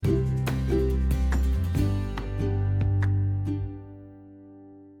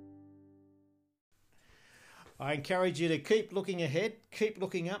I encourage you to keep looking ahead, keep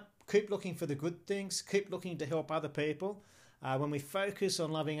looking up, keep looking for the good things, keep looking to help other people. When we focus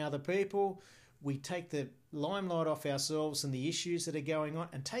on loving other people, we take the limelight off ourselves and the issues that are going on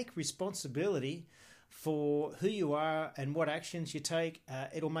and take responsibility for who you are and what actions you take.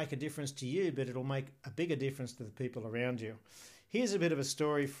 It'll make a difference to you, but it'll make a bigger difference to the people around you. Here's a bit of a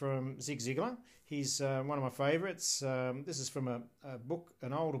story from Zig Ziglar. He's one of my favourites. This is from a book,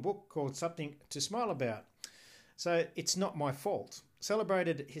 an older book called Something to Smile About. So, it's not my fault.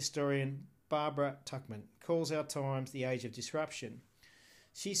 Celebrated historian Barbara Tuchman calls our times the age of disruption.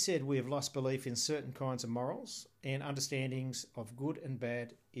 She said we have lost belief in certain kinds of morals and understandings of good and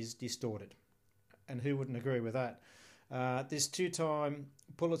bad is distorted. And who wouldn't agree with that? This two-time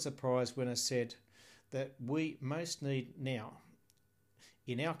Pulitzer Prize winner said that we most need now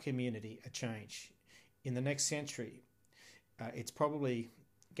in our community a change. In the next century, it's probably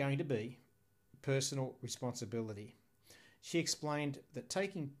going to be personal responsibility. She explained that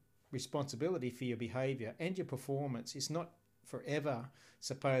taking responsibility for your behaviour and your performance is not forever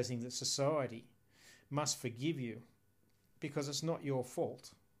supposing that society must forgive you because it's not your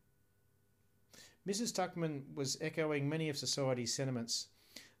fault. Mrs. Tuchman was echoing many of society's sentiments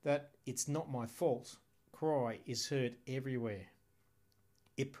that it's not my fault cry is heard everywhere.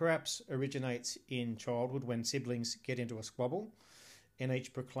 It perhaps originates in childhood when siblings get into a squabble and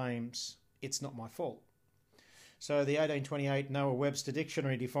each proclaims, it's not my fault. So the 1828 Noah Webster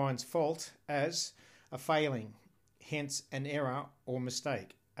Dictionary defines fault as a failing, hence an error or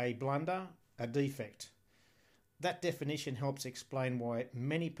mistake, a blunder, a defect. That definition helps explain why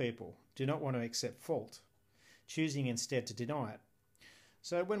many people do not want to accept fault, choosing instead to deny it.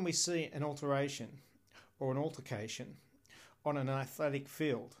 So when we see an alteration or an altercation on an athletic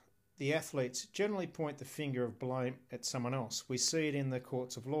field, the athletes generally point the finger of blame at someone else. We see it in the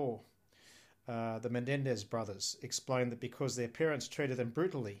courts of law. The Menendez brothers explained that because their parents treated them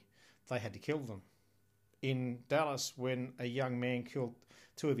brutally, they had to kill them. In Dallas, when a young man killed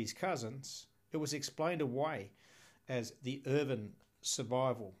two of his cousins, it was explained away as the urban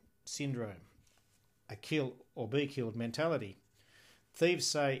survival syndrome, a kill or be killed mentality. Thieves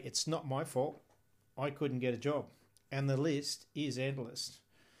say, it's not my fault, I couldn't get a job. And the list is endless.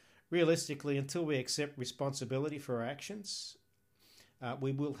 Realistically, until we accept responsibility for our actions,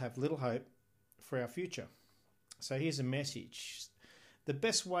 we will have little hope for our future. So here's a message. The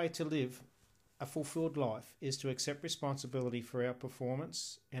best way to live a fulfilled life is to accept responsibility for our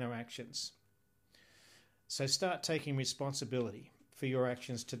performance and our actions. So start taking responsibility for your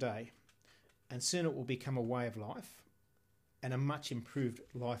actions today, and soon it will become a way of life, and a much improved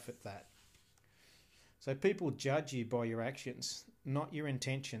life at that. So people judge you by your actions, not your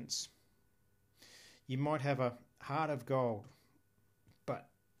intentions. You might have a heart of gold, but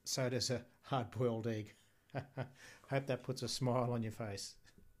so does a hard-boiled egg. Hope that puts a smile on your face.